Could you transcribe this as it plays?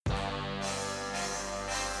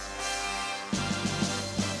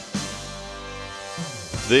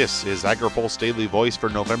This is AgriPulse Daily Voice for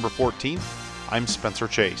November 14th. I'm Spencer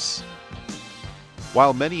Chase.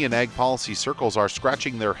 While many in ag policy circles are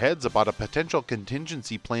scratching their heads about a potential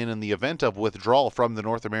contingency plan in the event of withdrawal from the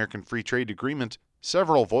North American Free Trade Agreement,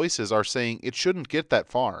 several voices are saying it shouldn't get that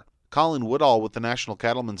far. Colin Woodall with the National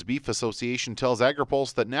Cattlemen's Beef Association tells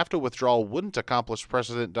AgriPulse that NAFTA withdrawal wouldn't accomplish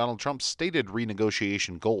President Donald Trump's stated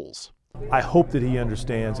renegotiation goals. I hope that he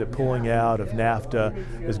understands that pulling out of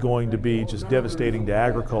NAFTA is going to be just devastating to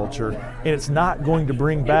agriculture, and it's not going to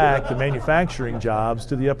bring back the manufacturing jobs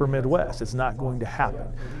to the upper Midwest. It's not going to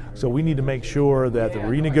happen. So we need to make sure that the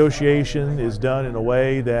renegotiation is done in a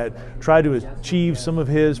way that try to achieve some of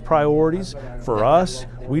his priorities. For us,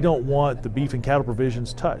 we don't want the beef and cattle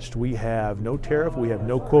provisions touched. We have no tariff, we have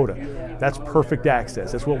no quota. That's perfect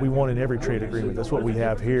access. That's what we want in every trade agreement. That's what we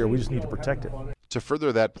have here. We just need to protect it. To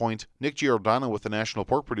further that point, Nick Giordano with the National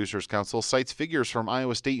Pork Producers Council cites figures from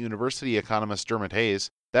Iowa State University economist Dermot Hayes.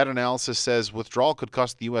 That analysis says withdrawal could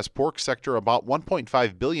cost the U.S. pork sector about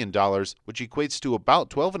 $1.5 billion, which equates to about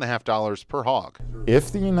 $12.50 per hog.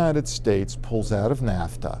 If the United States pulls out of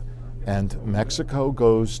NAFTA and Mexico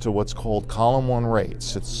goes to what's called column 1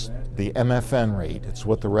 rates, it's the MFN rate, it's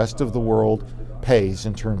what the rest of the world pays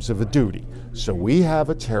in terms of a duty. So we have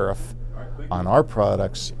a tariff on our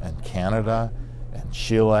products, and Canada and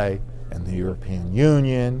Chile and the European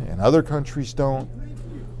Union and other countries don't.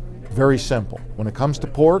 Very simple. When it comes to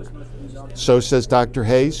pork, so says Dr.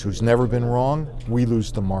 Hayes, who's never been wrong, we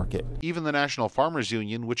lose the market. Even the National Farmers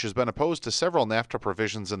Union, which has been opposed to several NAFTA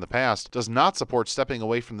provisions in the past, does not support stepping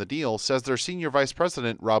away from the deal, says their senior vice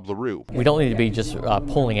president, Rob LaRue. We don't need to be just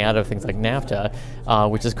pulling out of things like NAFTA,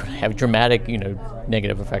 which is going to have dramatic,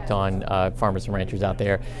 negative effect on farmers and ranchers out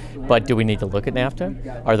there. But do we need to look at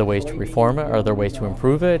NAFTA? Are there ways to reform it? Are there ways to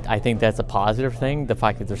improve it? I think that's a positive thing. The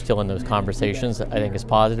fact that they're still in those conversations, I think, is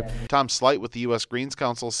positive. Tom Slight with the U.S. Greens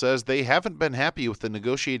Council says they haven't been happy with the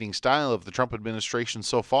negotiating style of the Trump administration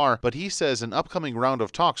so far, but he says an upcoming round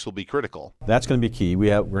of talks will be critical. That's going to be key.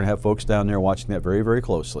 We're going to have folks down there watching that very, very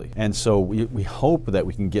closely. And so we hope that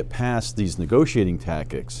we can get past these negotiating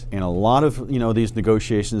tactics. And a lot of, these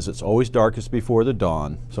negotiations, it's always darkest before the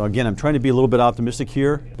dawn. So again, I'm trying to be a little bit optimistic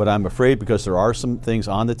here, but I'm afraid because there are some things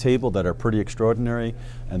on the table that are pretty extraordinary,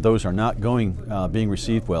 and those are not being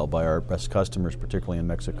received well by our best customers, particularly in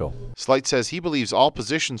Mexico. Slight says he believes all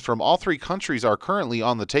positions from all three countries are currently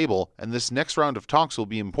on the table, and this next round of talks will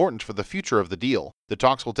be important for the future of the deal. The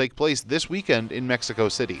talks will take place this weekend in Mexico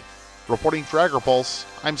City. Reporting for AgriPulse,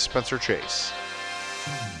 I'm Spencer Chase.